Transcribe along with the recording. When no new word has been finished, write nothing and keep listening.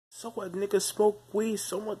So what niggas smoke weed,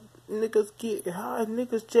 so what niggas get high,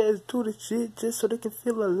 niggas just do the shit just so they can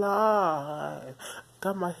feel alive.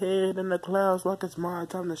 Got my head in the clouds like it's my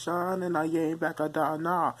time to shine, and I ain't back, I die,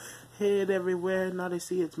 nah. Head everywhere, now they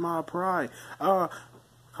see it's my pride.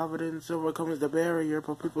 Covered in silver comes the barrier,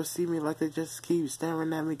 but people see me like they just keep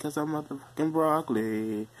staring at me cause I'm motherfucking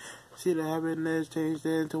broccoli. See the happiness changed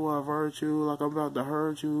into a virtue, like I'm about to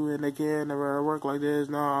hurt you, and they can't never work like this,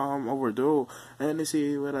 nah, I'm overdue. And they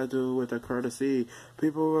see what I do with the courtesy.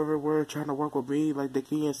 People everywhere trying to work with me like they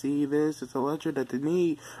can't see this, it's a lecture that they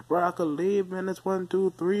need. Broccoli, minutes 1,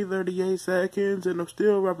 2, 3, 38 seconds, and I'm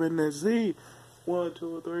still rapping this Z. 1,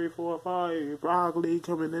 2, 3, 4, 5, broccoli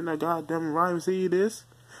coming in a goddamn rhyme, see this?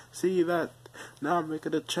 See that? Now I'm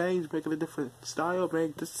making a change, making a different style,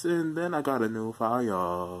 make this, and then I got a new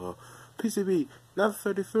fire. PCB, number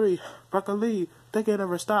 33, broccoli, they can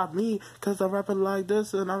never stop me, cause I'm rapping like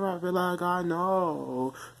this, and I'm rapping like I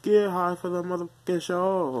know. Get high for the motherfucking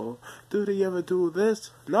show. Do they ever do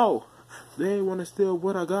this? No. They wanna steal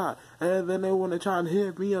what I got, and then they wanna try and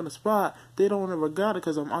hit me on the spot. They don't ever got it,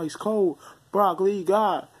 cause I'm ice cold. Broccoli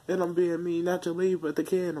God, and I'm being me naturally, but they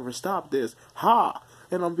can't ever stop this. Ha!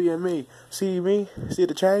 And I'm being me. See me? See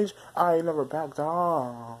the change? I ain't never backed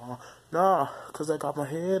down. Nah, cause I got my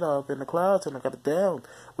head up in the clouds and I got it down.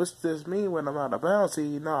 What's this mean when I'm out of bounds?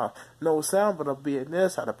 See, nah, no sound, but I'm being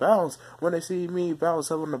this out of bounds. When they see me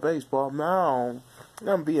bounce up on the baseball mound,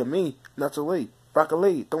 I'm being me, naturally.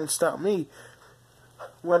 Broccoli, don't stop me.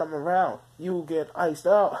 When I'm around, you get iced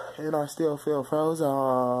out, and I still feel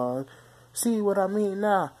frozen. See what I mean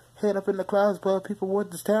now? Head up in the clouds, but people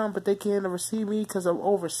want this town, but they can't ever see me because I'm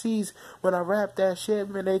overseas. When I rap that shit,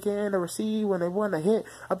 man, they can't ever see. When they want to hit,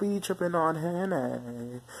 I be tripping on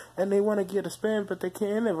Hannah. And they want to get a spin, but they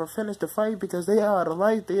can't ever finish the fight because they out of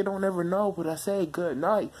light. They don't ever know, but I say good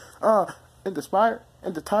night. In the spire,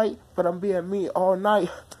 in the tight, but I'm being me all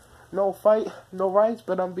night. No fight, no rights,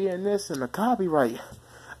 but I'm being this and the copyright.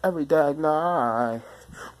 Every dag night.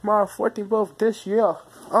 My 14th both this year.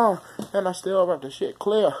 And I still rap the shit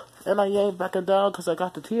clear. And I ain't backing down cause I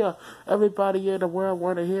got the tear. Everybody in the world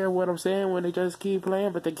wanna hear what I'm saying when they just keep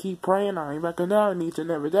playing, but they keep praying. I ain't backing down each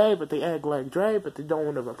and every day, but they act like Dre, but they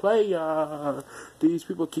don't ever play, These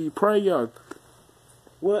people keep praying.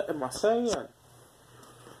 What am I saying?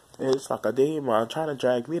 It's like a demon trying to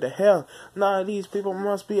drag me to hell. Nah, these people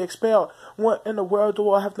must be expelled. What in the world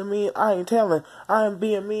do I have to mean? I ain't telling. I am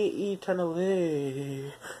being me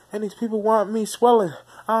eternally. And these people want me swelling.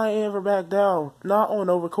 I ain't ever back down. Not on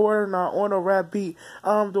a recorder, not on a rap beat.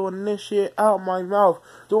 I'm doing this shit out my mouth.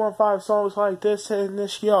 Doing 5 songs like this and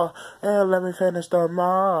this year. And let me finish the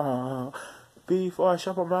mouth. Before I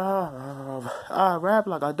shut my mouth. I rap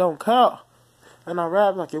like I don't care. And I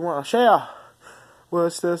rap like you want to share.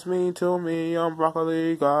 What's this mean to me? I'm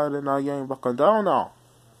Broccoli God and I ain't backing down now.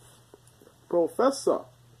 Professor,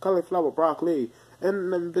 Cauliflower Broccoli.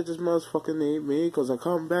 And them bitches must fucking need me cause I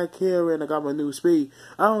come back here and I got my new speed.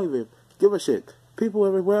 I don't even give a shit. People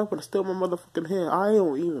everywhere wanna steal my motherfucking hand. I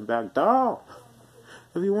don't even back down.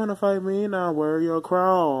 If you wanna fight me now, wear your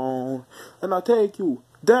crown. And I take you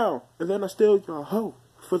down. And then I steal your hoe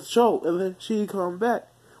for the show. And then she come back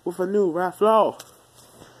with a new rap flow.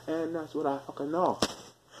 And that's what I fucking know.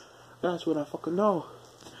 That's what I fucking know.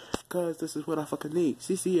 Cause this is what I fucking need.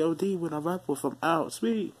 CCOD when I rap with from out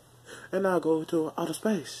speed. And I go to outer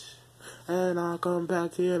space. And I come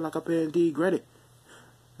back here like I've been degraded.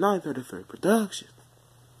 933 production.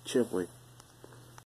 Chill, boy.